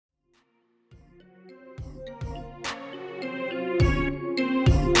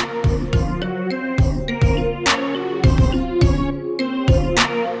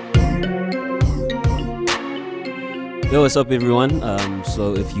Yo, what's up, everyone?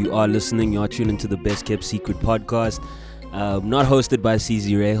 So if you are listening, you are tuning into the Best Kept Secret podcast. Not hosted by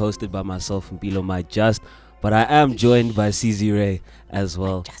CZ Ray, hosted by myself and Bilo My Just, but I am joined by CZ Ray as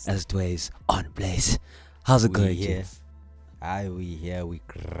well as Dway's on Blaze. How's it going, kids? We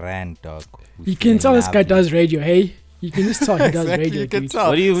grand, dog. You can tell this guy does radio, hey? You can just tell he does radio, you can dude. tell.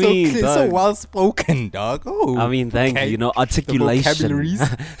 What do you mean, So dog? well spoken, dog. Oh, I mean, thank you. You know, articulation. vocabularies.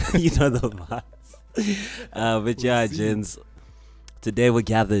 You know the vibes. But yeah, gents. Today we're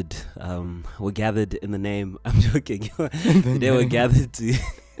gathered. We're gathered in the name. I'm joking. Today we're gathered to.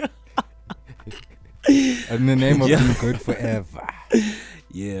 In the name of being good forever.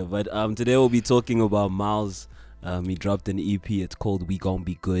 Yeah, but today we'll be talking about Miles. He dropped an EP. It's called Gon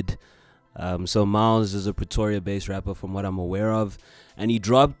Be Good. So Miles is a Pretoria-based rapper, from what I'm aware of, and he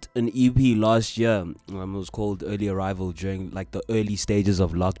dropped an EP last year. It was called Early Arrival during like the early stages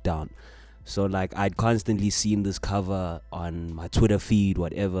of lockdown. So like I'd constantly seen this cover on my Twitter feed,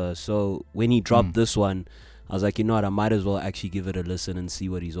 whatever. So when he dropped this one, I was like, you know what, I might as well actually give it a listen and see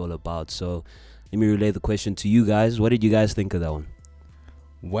what he's all about. So let me relay the question to you guys. What did you guys think of that one?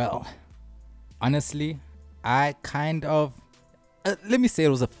 Well, honestly, I kind of let me say it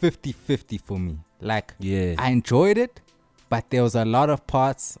was a 50-50 for me. Like, Yeah. I enjoyed it, but there was a lot of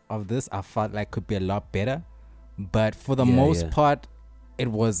parts of this I felt like could be a lot better. But for the most part, it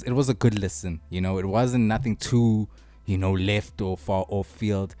was a good listen. You know, it wasn't nothing too, left or far off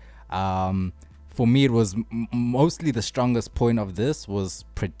field. For me, it was mostly the strongest point of this was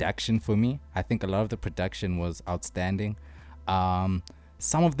production for me. I think a lot of the production was outstanding.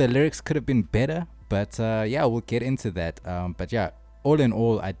 Some of the lyrics could have been better, but we'll get into that. But yeah, all in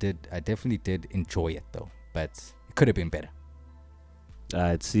all, I definitely did enjoy it though, but it could have been better.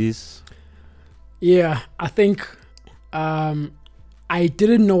 It sees. Yeah, I think I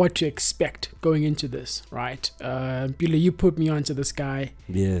didn't know what to expect going into this, right? Bilo, you put me onto this guy.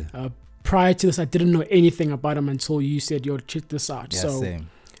 Yeah. Prior to this, I didn't know anything about him until you said, yo, check this out. Yeah, so same.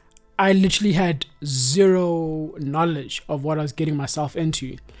 I literally had zero knowledge of what I was getting myself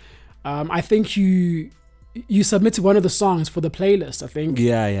into. I think you submitted one of the songs for the playlist, I think.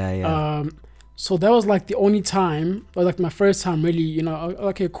 Yeah. So that was like the only time, or like my first time really,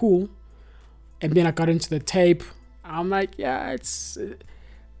 okay, cool. And then I got into the tape. I'm like, yeah, it's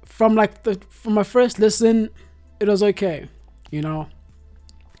from my first listen, it was okay,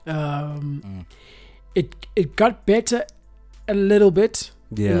 It got better a little bit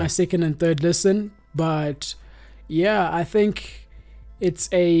in my second and third listen, but yeah, I think it's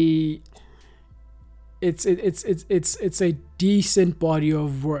a decent body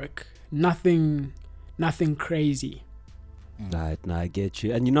of work. Nothing crazy. Right, I get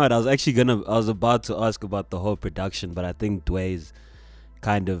you. And you know what, I was about to ask about the whole production, but I think Dway's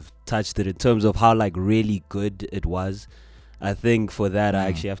kind of touched it in terms of how like really good it was. I think for that I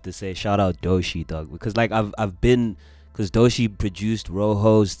actually have to say shout out Doshi, dog, because like because Doshi produced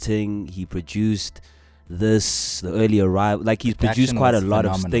Roho's thing, he produced the Early Arrival, like he's produced quite a lot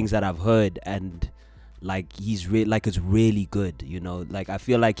of things that I've heard, and like he's it's really good, like I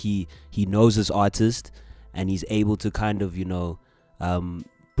feel like he knows his artist, and he's able to kind of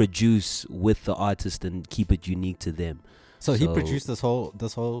produce with the artist and keep it unique to them. So he produced this whole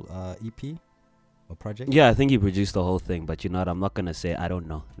EP or project? Yeah, I think he produced the whole thing, but you know what, I'm not gonna say I don't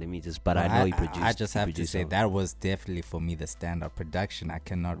know. I know he produced. I just have to say that was definitely for me the standout production. I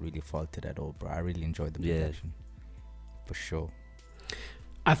cannot really fault it at all, bro. I really enjoyed the production. For sure.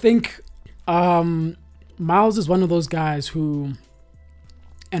 I think Miles is one of those guys who,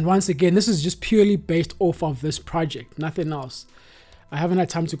 and once again, this is just purely based off of this project, nothing else. I haven't had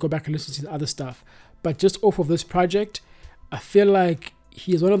time to go back and listen to the other stuff, but just off of this project, I feel like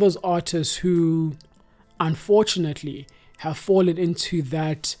he is one of those artists who, unfortunately, have fallen into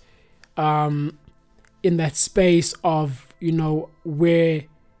that, in that space of, where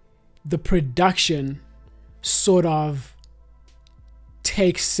the production sort of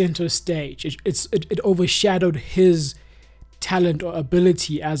takes center stage. It overshadowed his talent or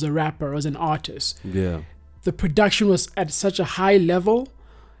ability as a rapper, as an artist. Yeah. The production was at such a high level,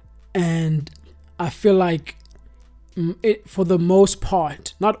 and I feel like for the most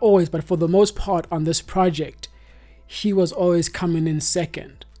part, not always, but for the most part on this project, he was always coming in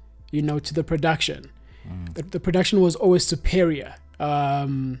second, to the production. The production was always superior,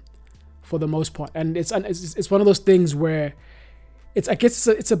 for the most part, and it's one of those things where I guess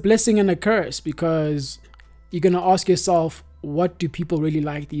it's a blessing and a curse, because you're gonna ask yourself, what do people really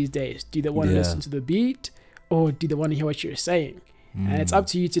like these days? Do they want to listen to the beat, or do they want to hear what you're saying? And it's up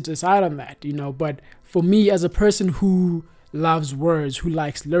to you to decide on that, But for me, as a person who loves words, who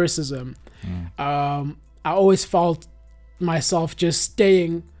likes lyricism, I always felt myself just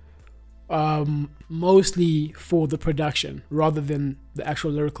staying mostly for the production rather than the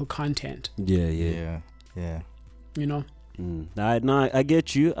actual lyrical content. Yeah. You know. I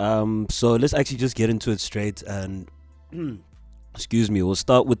get you. So let's actually just get into it straight and excuse me. We'll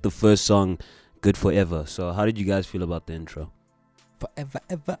start with the first song, "Good Forever." So how did you guys feel about the intro? Forever,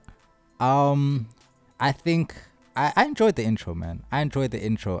 ever. I think I enjoyed the intro, man. I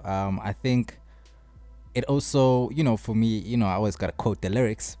think it also, for me, I always gotta quote the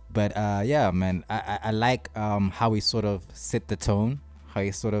lyrics, but yeah, man, I like how he sort of set the tone, how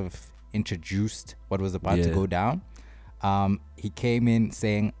he sort of introduced what was about to go down. He came in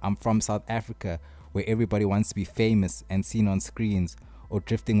saying, "I'm from South Africa, where everybody wants to be famous and seen on screens, or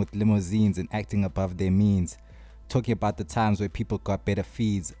drifting with limousines and acting above their means. Talking about the times where people got better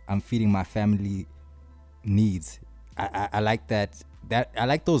feeds. I'm feeding my family needs." I like that. I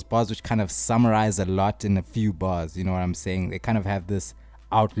like those bars which kind of summarize a lot in a few bars. You know what I'm saying? They kind of have this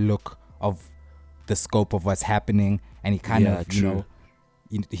outlook of the scope of what's happening, and he kind of,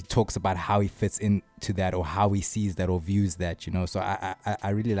 he talks about how he fits into that, or how he sees that, or views that. So I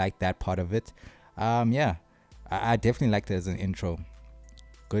really like that part of it. I definitely liked it as an intro.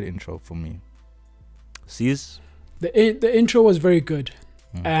 Good intro for me. Sees? The intro was very good,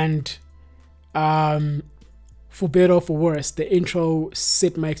 and for better or for worse, the intro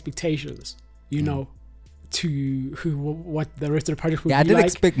set my expectations. To what the rest of the project would be like. Yeah, I didn't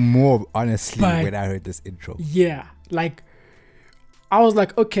expect more, honestly, when I heard this intro. Yeah, like I was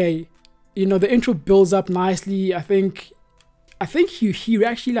like, okay, the intro builds up nicely. I think he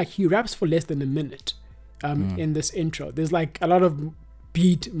actually he raps for less than a minute in this intro. There's like a lot of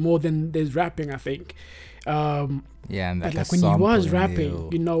beat more than there's rapping, I think. And but like when he was rapping,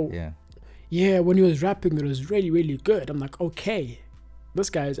 when he was rapping, it was really, really good. I'm like, okay, this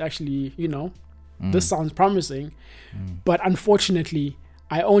guy is actually, this sounds promising. But unfortunately,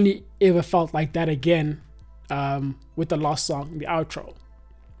 I only ever felt like that again with the last song, the outro.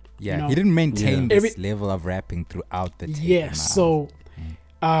 Yeah, he didn't maintain this level of rapping throughout the tape. Yeah, so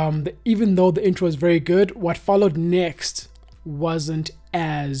even though the intro was very good, what followed next wasn't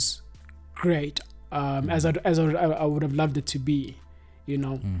as great as I would have loved it to be,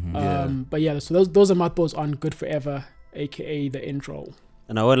 But yeah, so those are my thoughts on "Good Forever," aka the intro.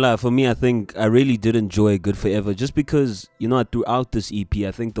 And I won't lie, for me, I think I really did enjoy "Good Forever" just because, throughout this EP,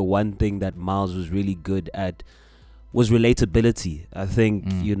 I think the one thing that Miles was really good at was relatability. I think,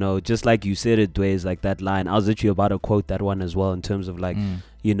 just like you said it, Dwayne, like that line, I was literally about to quote that one as well, in terms of like,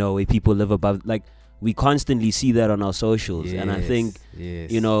 where people live above, like, we constantly see that on our socials. And I think,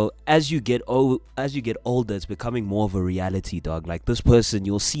 as you get older, it's becoming more of a reality, dog. Like, this person,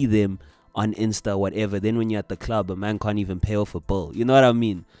 you'll see them on Insta, whatever. Then when you're at the club, a man can't even pay off a bill. You know what I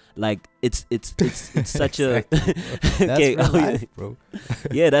mean? Like, it's such a that's real life, bro.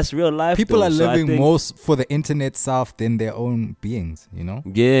 Yeah, that's real life. People are living most for the internet self than their own beings.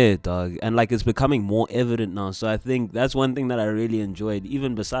 Yeah, dog. And like, it's becoming more evident now. So I think that's one thing that I really enjoyed,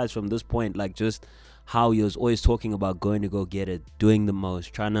 even besides from this point, like just how he was always talking about going to go get it, doing the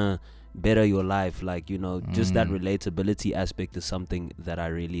most, trying to better your life, like, just that relatability aspect is something that I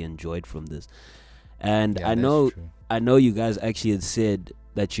really enjoyed from this. And I know you guys actually had said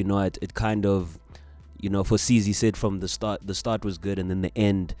that, it kind of, for C's, he said from the start was good, and then the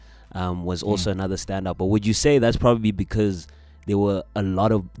end was also another standout. But would you say that's probably because there were a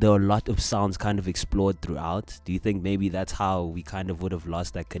lot of sounds kind of explored throughout? Do you think maybe that's how we kind of would have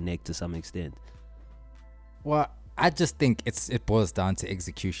lost that connect to some extent? Well, I just think it boils down to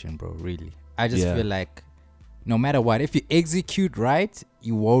execution, bro, really. I just feel like no matter what, if you execute right,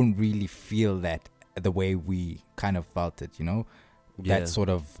 you won't really feel that the way we kind of felt it, that sort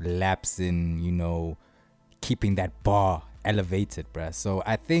of lapse in, keeping that bar elevated, bruh. So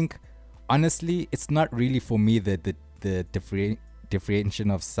I think, honestly, it's not really for me the differentiation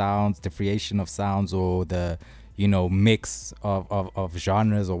of sounds or the, mix of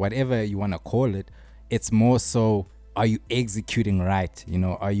genres or whatever you want to call it. It's more so, are you executing right?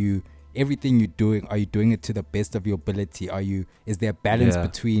 Are you, everything you're doing, are you doing it to the best of your ability? Is there a balance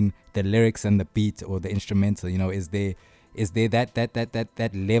between the lyrics and the beat or the instrumental? Is there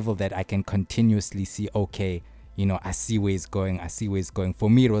that level that I can continuously see, okay, I see where it's going. For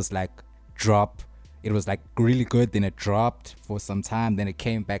me, it was like drop. It was like really good, then it dropped for some time, then it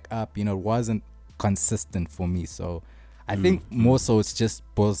came back up. It wasn't consistent for me. So I think more so it's just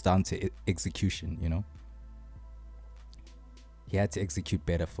boils down to execution, He had to execute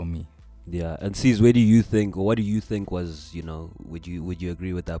better for me. Yeah, and C's, what do you think was, would you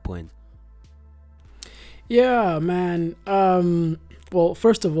agree with that point? Yeah, man. Well,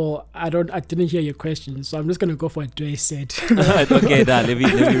 first of all, I didn't hear your question, so I'm just gonna go for what Dre said. Okay, let me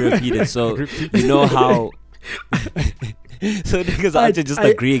repeat it. So you know how. So because I'm just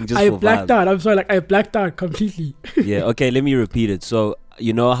agreeing just I for blacked vibe. out. I'm sorry, like I blacked out completely. Yeah. Okay. Let me repeat it. So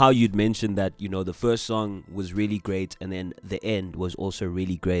you know how you'd mentioned that the first song was really great, and then the end was also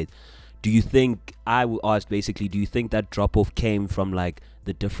really great. Do you think asked basically? Do you think that drop off came from like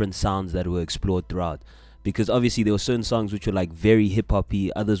the different sounds that were explored throughout? Because obviously there were certain songs which were like very hip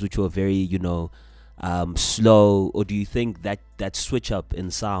hoppy, others which were very slow. Or do you think that switch up in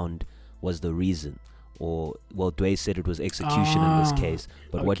sound was the reason? Or well, Dwayne said it was execution in this case,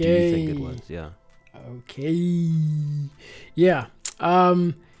 but what do you think it was? Yeah. Okay. Yeah.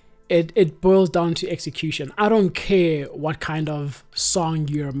 It boils down to execution. I don't care what kind of song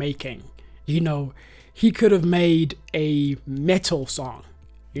you're making. He could have made a metal song,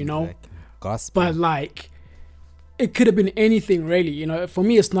 Like gospel. but like it could have been anything really. For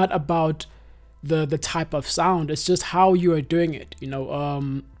me, it's not about the type of sound. It's just how you are doing it.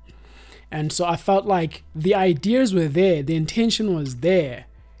 And so I felt like the ideas were there, the intention was there,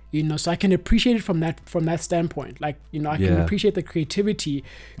 so I can appreciate it from that standpoint. Like, I can appreciate the creativity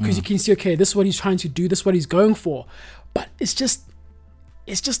because you can see, okay, this is what he's trying to do, this is what he's going for, but it's just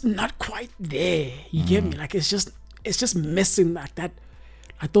not quite there. You get me? Like, it's just missing like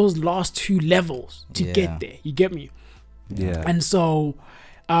those last two levels to get there. You get me? Yeah. And so,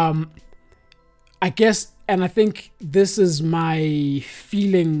 I guess, and I think this is my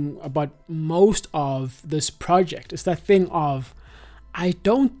feeling about most of this project. It's that thing of, I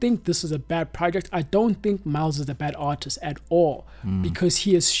don't think this is a bad project. I don't think Miles is a bad artist at all, because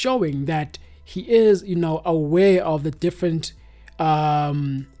he is showing that he is, aware of the different,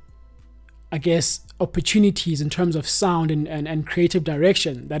 I guess, opportunities in terms of sound and creative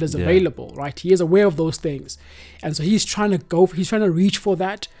direction that is available, right? He is aware of those things. And so he's trying to reach for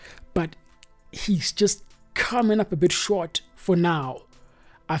that, but he's just coming up a bit short for now.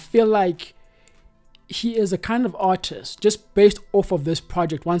 I feel like he is a kind of artist, just based off of this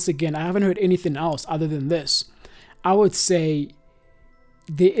project. Once again, I haven't heard anything else other than this. I would say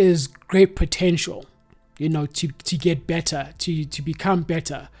there is great potential, to get better, to become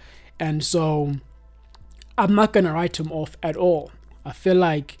better. And so I'm not going to write him off at all. I feel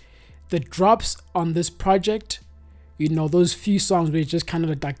like the drops on this project, those few songs where it just kind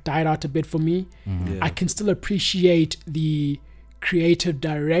of like died out a bit for me, I can still appreciate the creative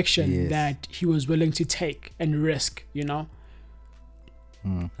direction that he was willing to take and risk,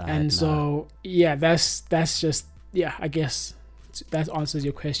 and so that's just I guess that answers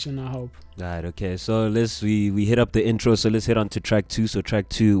your question, I hope. Right. Okay. So we hit up the intro, so let's head on to track 2. So track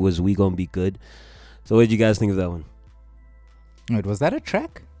 2 was We Gon Be Good. So what did you guys think of that one? Wait, was that a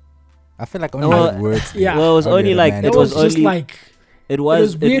track? I feel like only words. Yeah. Well, it was only like it was just only, like it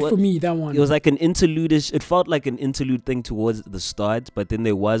was weird for me, that one. It was like an interlude-ish. It felt like an interlude thing towards the start, but then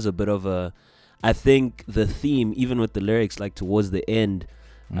there was a bit of I think the theme, even with the lyrics, like towards the end,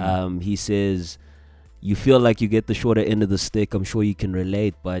 he says, you feel like you get the shorter end of the stick. I'm sure you can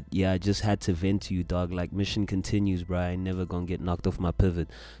relate, but yeah, I just had to vent to you, dog. Like, mission continues, bro. I ain't never gonna get knocked off my pivot.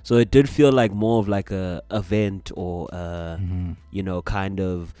 So it did feel like more of like a event or, kind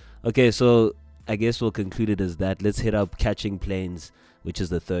of. Okay, so I guess we'll conclude it as that. Let's hit up Catching Planes, which is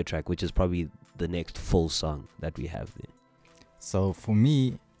the third track, which is probably the next full song that we have there. So for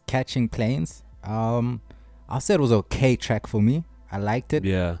me, Catching Planes, I'll say it was an okay track for me. I liked it.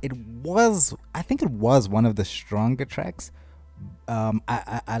 Yeah. I think it was one of the stronger tracks.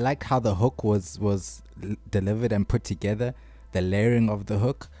 I liked how the hook was delivered and put together, the layering of the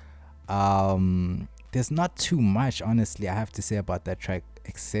hook. There's not too much, honestly, I have to say about that track,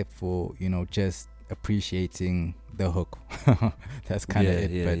 except for, just appreciating the hook. That's kind of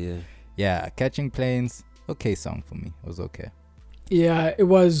it. Yeah, Catching Planes, okay song for me. It was okay. Yeah, it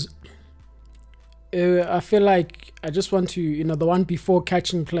was. I feel like I just want to, the one before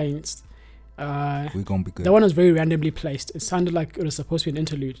Catching Planes, We Gon Be Good. That one was very randomly placed. It sounded like it was supposed to be an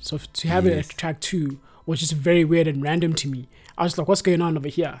interlude. So to have it at track 2 was just very weird and random to me. I was like, what's going on over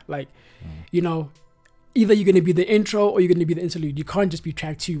here? Like, either you're going to be the intro or you're going to be the interlude. You can't just be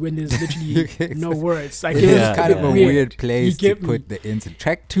track 2 when there's literally no words. Like, it's kind of a weird place to me? put the intro.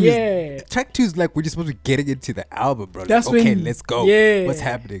 Track 2 is like we're just supposed to be getting into the album, bro. That's like, okay, let's go. What's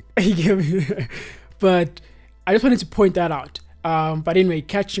happening? You get me? But I just wanted to point that out. But anyway,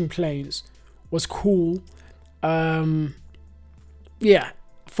 Catching Planes was cool. For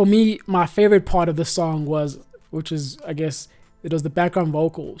me, my favorite part of the song was, which is, I guess, It was the background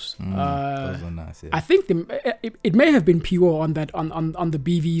vocals. Those were nice. Yeah. I think it may have been Pure on that on the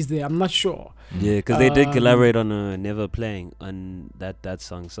BVs there. I'm not sure. Yeah, because they did collaborate on Never Playing on that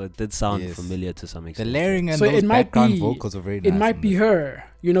song, so it did sound familiar to some extent. The layering and so those it might background be, vocals are very nice. It might be her,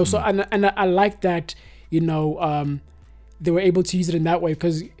 you know. So and I like that, you know, they were able to use it in that way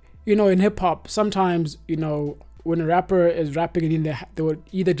because, you know, in hip hop sometimes, you know, when a rapper is rapping in there, they would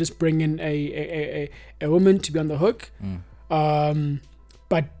either just bring in a woman to be on the hook.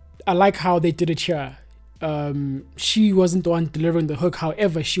 But I like how they did it here. She wasn't the one delivering the hook.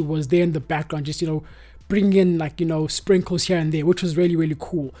 However, she was there in the background, just, you know, bringing in, like, you know, sprinkles here and there, which was really, really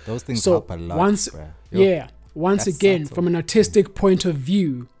cool. Those things help a lot. Once again, subtle. from an artistic point of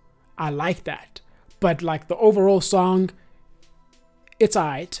view, I like that. But like the overall song, it's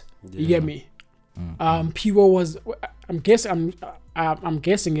alright. You get me? Pure was. I'm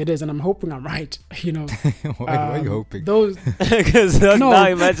guessing it is, and I'm hoping I'm right. You know, why are you hoping? Those because now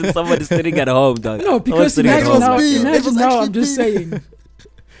imagine somebody sitting at home, dog. No, because imagine now I'm just saying.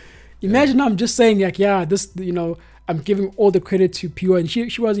 Imagine now I'm just saying, like, yeah, this, you know, I'm giving all the credit to Pure, and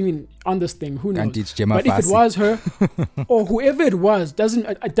she wasn't even on this thing. Who knows? But if it was her or whoever it was,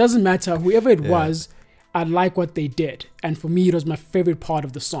 it doesn't matter. Whoever it was, I like what they did, and for me, it was my favorite part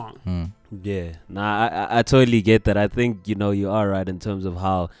of the song. Yeah, I totally get that. I think, you know, you are right in terms of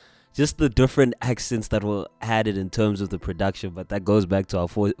how just the different accents that were added in terms of the production, but that goes back to our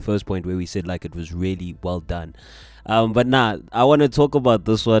first point where we said, like, it was really well done. But I want to talk about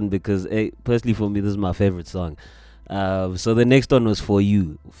this one because personally for me, this is my favorite song. So the next one was For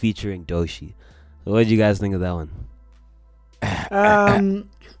You featuring Doshi. So what did you guys think of that one?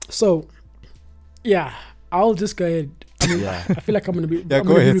 So yeah, I'll just go ahead. I mean, I feel like I'm gonna be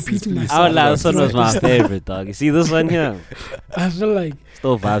repeating myself. This one was my favorite, dog. You see this one here? I feel like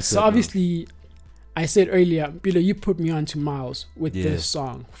still vibes. So obviously, I said earlier, Bilo, you put me on to Miles with this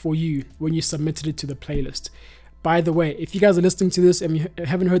song For You when you submitted it to the playlist. By the way, if you guys are listening to this and you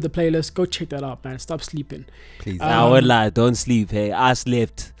haven't heard the playlist, go check that out, man. Stop sleeping. Please. I won't lie, don't sleep. Hey, I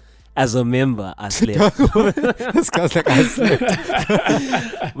slept. As a member, I slept. This guy's like, I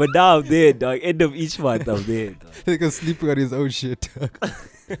slept. But now I'm there, dog. End of each month, I'm there, dog. He's like sleeping on his own shit.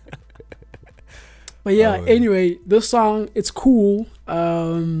 But yeah, anyway, this song, it's cool.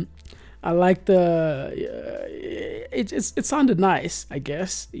 I like it sounded nice, I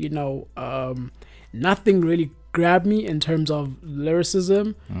guess. You know, nothing really grabbed me in terms of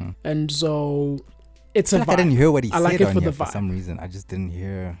lyricism, and so it's a vibe. I didn't hear what he said like it on for here the for vibe. some reason. I just didn't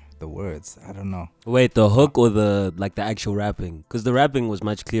hear the words. I don't know. Wait, the hook or the actual rapping? Because the rapping was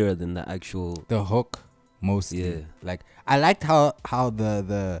much clearer than the actual. The hook, mostly. Yeah. Like, I liked how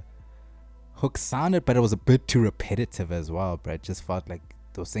the hook sounded, but it was a bit too repetitive as well. But it just felt like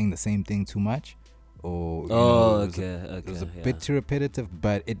they were saying the same thing too much. Or it was a bit too repetitive,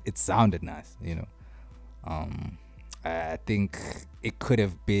 but it sounded nice. You know. I think it could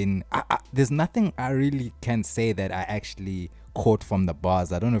have been. There's nothing I really can say that I actually caught from the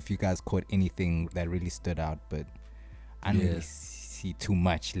bars. I don't know if you guys caught anything that really stood out, but I didn't really see too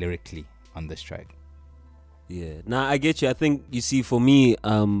much lyrically on this track. Yeah, I get you. I think, you see, for me,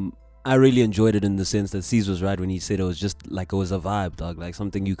 I really enjoyed it in the sense that C's was right when he said it was just like, it was a vibe, dog, like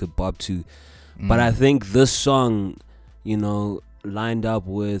something you could bop to. But I think this song, you know, lined up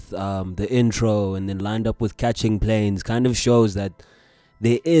with the intro and then lined up with Catching Planes kind of shows that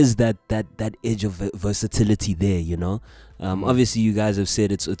there is that edge of versatility there, you know. Obviously you guys have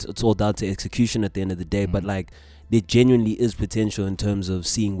said it's all down to execution at the end of the day, but like there genuinely is potential in terms of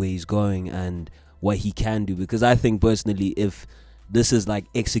seeing where he's going and what he can do, because I think personally if this is like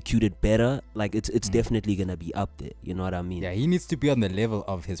executed better, like it's definitely gonna be up there, you know what I mean? Yeah, he needs to be on the level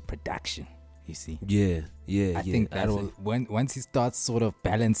of his production, you see. I think that'll once he starts sort of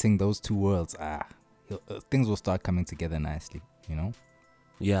balancing those two worlds, things will start coming together nicely, you know.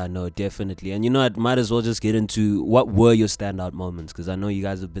 Yeah, no, definitely. And you know, I might as well just get into what were your standout moments, because I know you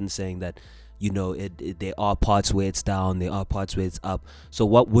guys have been saying that, you know, there are parts where it's down, there are parts where it's up. So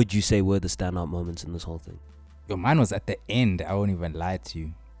what would you say were the standout moments in this whole thing? Yo, mine was at the end. I won't even lie to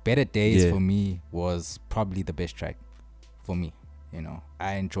you. Better Days for me was probably the best track for me. You know,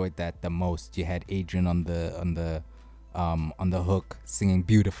 I enjoyed that the most. You had Adrian on the hook singing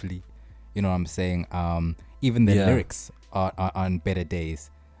beautifully. You know what I'm saying? Even the lyrics on Better Days.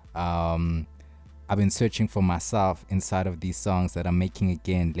 I've been searching for myself inside of these songs that I'm making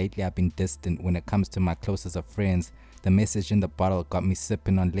again. Lately I've been distant when it comes to my closest of friends. The message in the bottle got me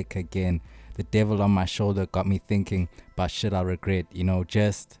sipping on liquor again. The devil on my shoulder got me thinking about shit I regret. You know,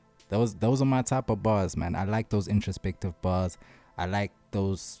 just those are my type of bars, man. I like those introspective bars. I like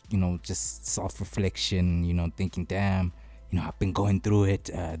those, you know, just self-reflection, you know, thinking, damn, I've been going through it,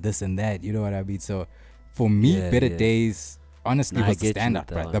 this and that. You know what I mean? So for me, Better Days honestly was the standout,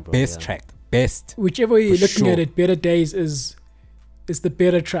 bro. The best track, best. Whichever way you're looking sure. at it, Better Days is the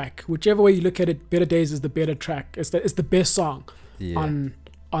better track. Whichever way you look at it, Better Days is the better track. It's the best song on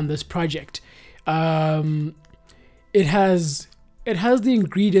this project. It has the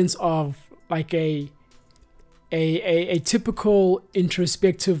ingredients of like a typical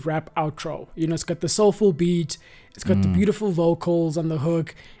introspective rap outro. It's got the soulful beat, it's got the beautiful vocals on the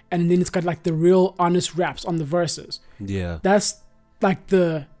hook, and then it's got like the real honest raps on the verses. Yeah, that's like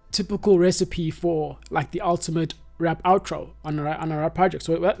the typical recipe for like the ultimate rap outro on a rap project.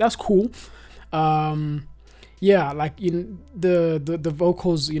 So that's cool. Like the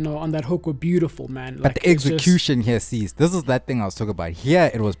vocals on that hook were beautiful, man. But the execution here, this is that thing I was talking about.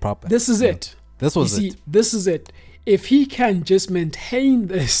 Here it was proper. This is it. This was it. This is it. If he can just maintain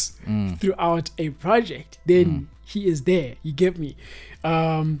this throughout a project, then he is there. You get me?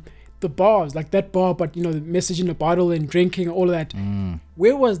 The bars, like that bar, but the message in the bottle and drinking, all of that.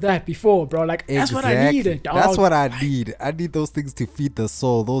 Where was that before, bro? Like that's what I needed. Dog. That's what I need. I need those things to feed the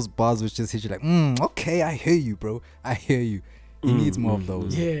soul. Those bars which just hit you like, okay, I hear you, bro. I hear you. He needs more of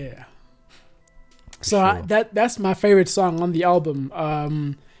those. Yeah. So that's my favorite song on the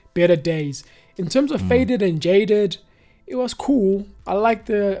album. Better Days. In terms of Faded and Jaded, it was cool. I like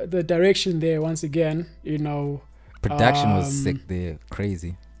the direction there once again. Production was sick there,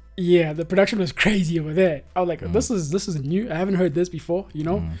 crazy. Yeah, the production was crazy over there. I was like, this is new. I haven't heard this before, So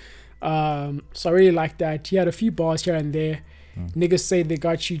I really like that. He had a few bars here and there. Niggas say they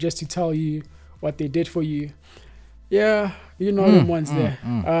got you just to tell you what they did for you. Yeah, them ones there.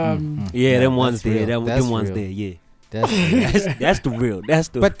 Them ones there. Them ones there. Yeah. That's the real.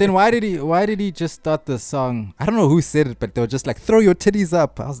 But then why did he just start the song? I don't know who said it, but they were just like, throw your titties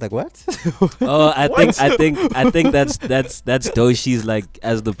up. I was like, what? I think that's Doshi's like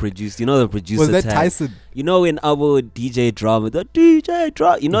as the producer. The producer. Was that tag. Tyson? In our DJ drama, the DJ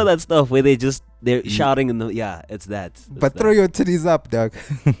drama. That stuff where they're shouting in the it's that. But throw your titties up, dog.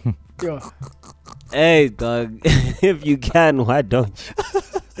 Yo. Hey, dog. If you can, why don't you?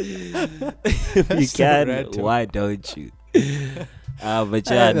 If you can, why don't you? But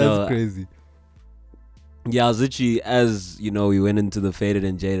that's crazy. Yeah, I was literally, as we went into the Faded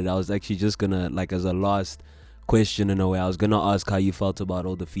and Jaded, I was actually just gonna, like, as a last question in a way, I was gonna ask how you felt about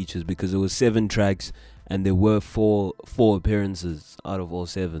all the features, because it was 7 tracks and there were four appearances out of all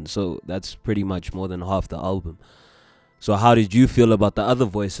 7, so that's pretty much more than half the album. So how did you feel about the other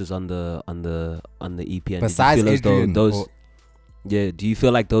voices on the EP? And besides did you feel Adrian, as though those do you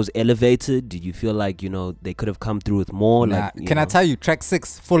feel like those elevated? Did you feel like they could have come through with more? Nah, like, can I tell you, track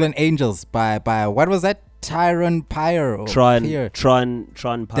 6, Fallen Angels by what was that? Tyron Pyre or Tron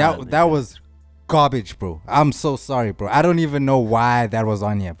Pyre. That was garbage, bro. I'm so sorry, bro. I don't even know why that was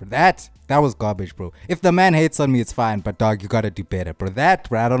on here, but that was garbage, bro. If the man hates on me, it's fine, but dog, you gotta do better, bro. I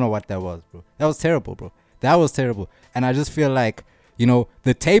don't know what that was, bro. That was terrible, bro. That was terrible. And I just feel like,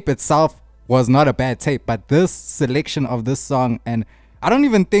 the tape itself was not a bad tape, but this selection of this song, and I don't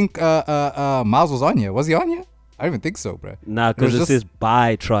even think Miles was on here. Was he on here? I don't even think so, bro. Nah, because it says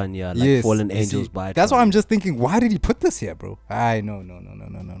by Tron, like Fallen Angels by Tron. That's why I'm just thinking, why did he put this here, bro?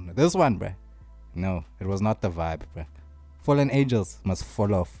 No. This one, bro. No, it was not the vibe, bro. Fallen Angels must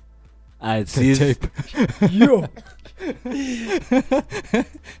fall off. I see the tape. Yo.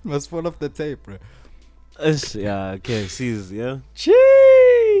 Must fall off the tape, bro. Yeah, okay, sees, yeah.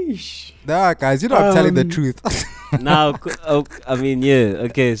 Sheesh. Nah, guys, I'm telling the truth. Now, I mean, yeah,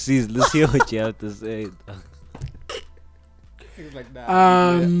 okay, sees, let's hear what you have to say. Like,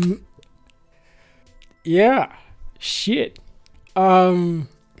 nah, yeah, shit. Better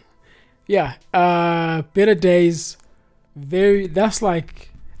Days.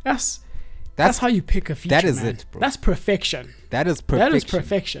 That's how you pick a feature. That is man. it, bro. That's perfection. That is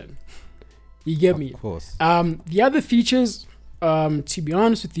perfection. You get me? Of course. The other features, to be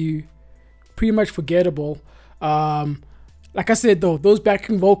honest with you, pretty much forgettable. Like I said though, those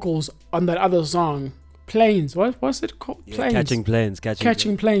backing vocals on that other song, Planes. What's it called? Yeah, Planes.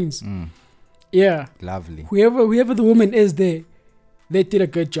 Catching Planes. Yeah. Lovely. Whoever the woman is there, they did a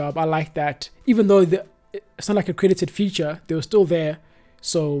good job. I like that. Even though it's not like a credited feature, they were still there.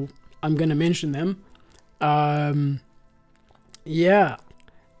 So I'm gonna mention them. Yeah.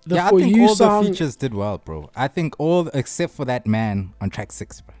 I think all the features did well, bro. I think all except for that man on track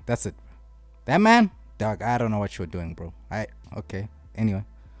 6, bro. That's it, bro. That man, dog, I don't know what you're doing, bro. Okay. Anyway,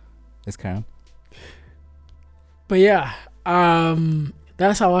 let's carry on. But yeah,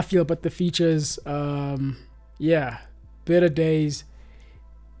 that's how I feel about the features. Better Days,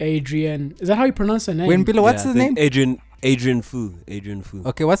 Adrian. Is that how you pronounce her name? What's his name? Adrian Adrian Fu.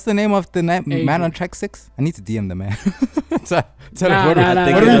 Okay, what's the name of the man Adrian. on track 6? I need to DM the man. Tell him Nah, what nah, nah,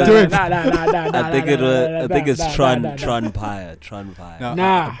 are nah, we nah, doing? nah, nah, nah, nah, nah, I think nah, it nah, was. nah, I think nah, it's nah, Tron nah, nah. Tron Pie. No,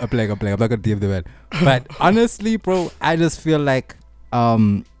 Nah. I'm playing. I'm not gonna DM the man. But honestly, bro, I just feel like,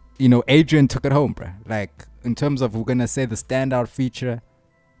 Adrian took it home, bro. Like in terms of we're gonna say the standout feature,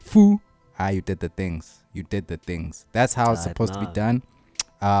 Fu. You did the things. That's how it's supposed to be done.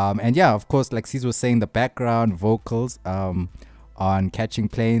 And yeah, of course, like Cez was saying, the background vocals on Catching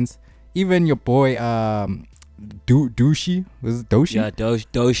Planes. Even your boy Doshi, was it Doshi? Yeah,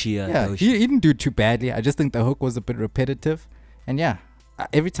 Doshi. Yeah, he didn't do too badly. I just think the hook was a bit repetitive. And yeah,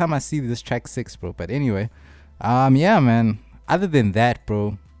 every time I see this track 6, bro. But anyway, yeah, man. Other than that,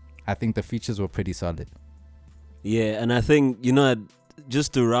 bro, I think the features were pretty solid. Yeah, and I think,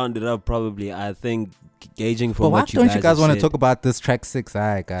 just to round it up, probably, I think gauging from But why what don't you guys want to said, talk about this track 6?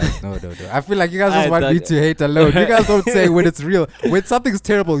 Alright, guys. No. I feel like you guys just Aight, want me dog. to hate alone. You guys don't say when it's real. When something's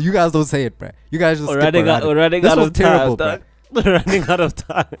terrible, you guys don't say it, bruh. You guys just We're skip running around out, it. we're running This out was of terrible, time, dog. We're running out of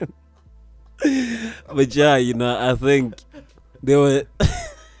time. But yeah, I think they were.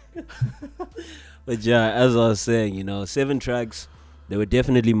 But yeah, as I was saying, 7 tracks. There were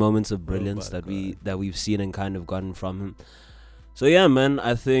definitely moments of brilliance that we've seen and kind of gotten from him. So yeah, man,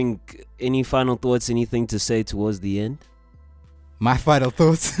 I think any final thoughts, anything to say towards the end? My final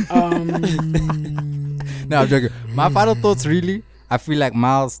thoughts. No, I'm joking. My final thoughts, really, I feel like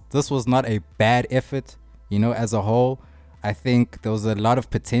Miles, this was not a bad effort, as a whole. I think there was a lot of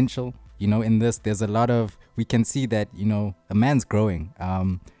potential, in this. There's a lot of, we can see that, a man's growing.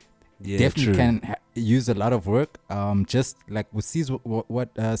 Yeah, definitely true. can use a lot of work. Just like with Cez, what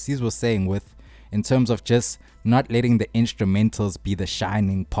Cez was saying with, in terms of just not letting the instrumentals be the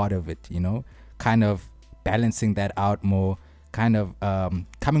shining part of it, kind of balancing that out more, kind of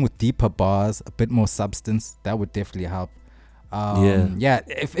coming with deeper bars, a bit more substance. That would definitely help. Yeah.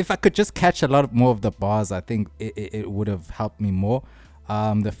 If I could just catch a lot more of the bars, I think it would have helped me more.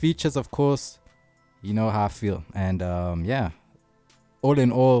 The features, of course, you know how I feel, and yeah. All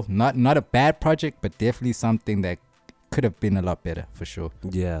in all, not a bad project, but definitely something that could have been a lot better for sure.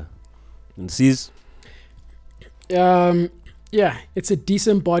 Yeah. And Cez? Yeah, it's a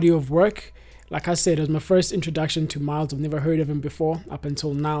decent body of work. Like I said, it was my first introduction to Miles. I've never heard of him before up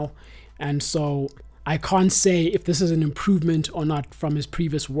until now. And so I can't say if this is an improvement or not from his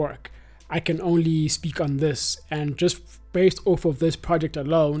previous work. I can only speak on this. And just based off of this project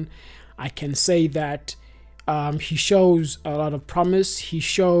alone, I can say that he shows a lot of promise. He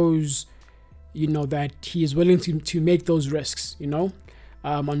shows, that he is willing to make those risks,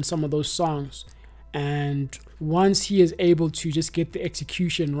 on some of those songs. And once he is able to just get the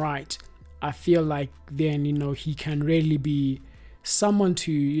execution right, I feel like then, he can really be someone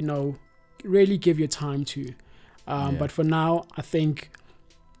to, really give your time to. But for now, I think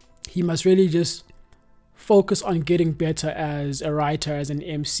he must really just focus on getting better as a writer, as an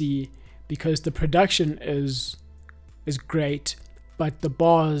MC, because the production is great, but the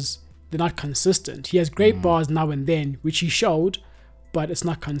bars, they're not consistent. He has great bars now and then, which he showed, but it's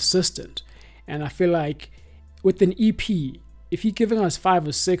not consistent. And I feel like with an EP, if you're giving us 5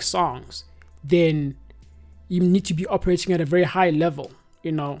 or 6 songs, then you need to be operating at a very high level,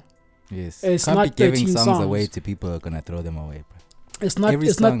 Yes. It's Can't not be giving 13 songs away to people who are gonna throw them away, bro. It's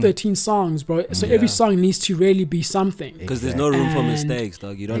not 13 songs, bro. So every song needs to really be something. Because there's no room for And- mistakes,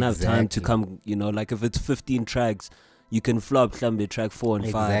 dog. You don't have time to Exactly. come, like if it's 15 tracks, you can flop track 4 and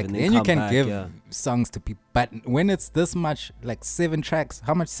 5 and then And you come can back, give yeah. songs to people, but when it's this much, like 7 tracks,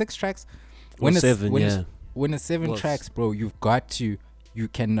 how much? 6 tracks? Or 7, when yeah. when it's 7 Well, tracks, bro, you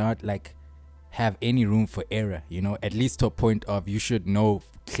cannot like have any room for error, at least to a point of you should know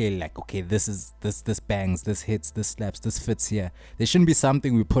clearly, like, okay, this bangs, this hits, this slaps, this fits here. There shouldn't be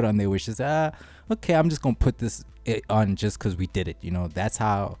something we put on there which is okay, I'm just gonna put this on just because we did it. That's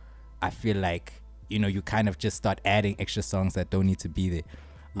how I feel like, you kind of just start adding extra songs that don't need to be there.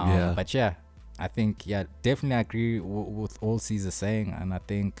 Yeah. But yeah, I think, yeah, definitely agree with all Caesar saying, and I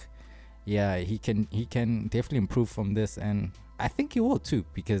think, yeah, he can definitely improve from this, and I think he will too,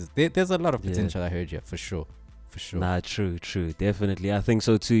 because there's a lot of potential. I heard you for sure. Nah, true, definitely. I think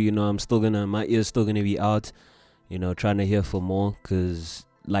so too. My ear's still gonna be out, trying to hear for more, because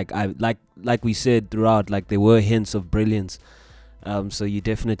like we said throughout, like there were hints of brilliance. So you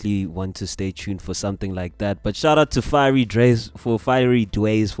definitely want to stay tuned for something like that. But shout out to Fiery Dways for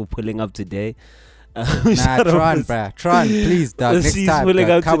pulling up today. Nah, Tron, bruh. Tron, please, dog. Next He's time, pulling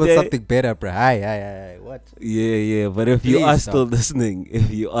dog, up come with today. something better, bruh. Aye. What? Yeah. But if you Please are stop.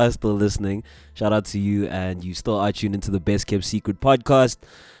 still listening, shout out to you, and you still are tuned into the Best Kept Secret podcast.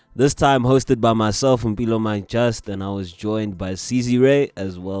 This time hosted by myself, Mpilo Mike Just, and I was joined by CZ Ray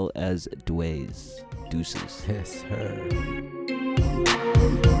as well as Dwayne. Deuces. Yes, sir.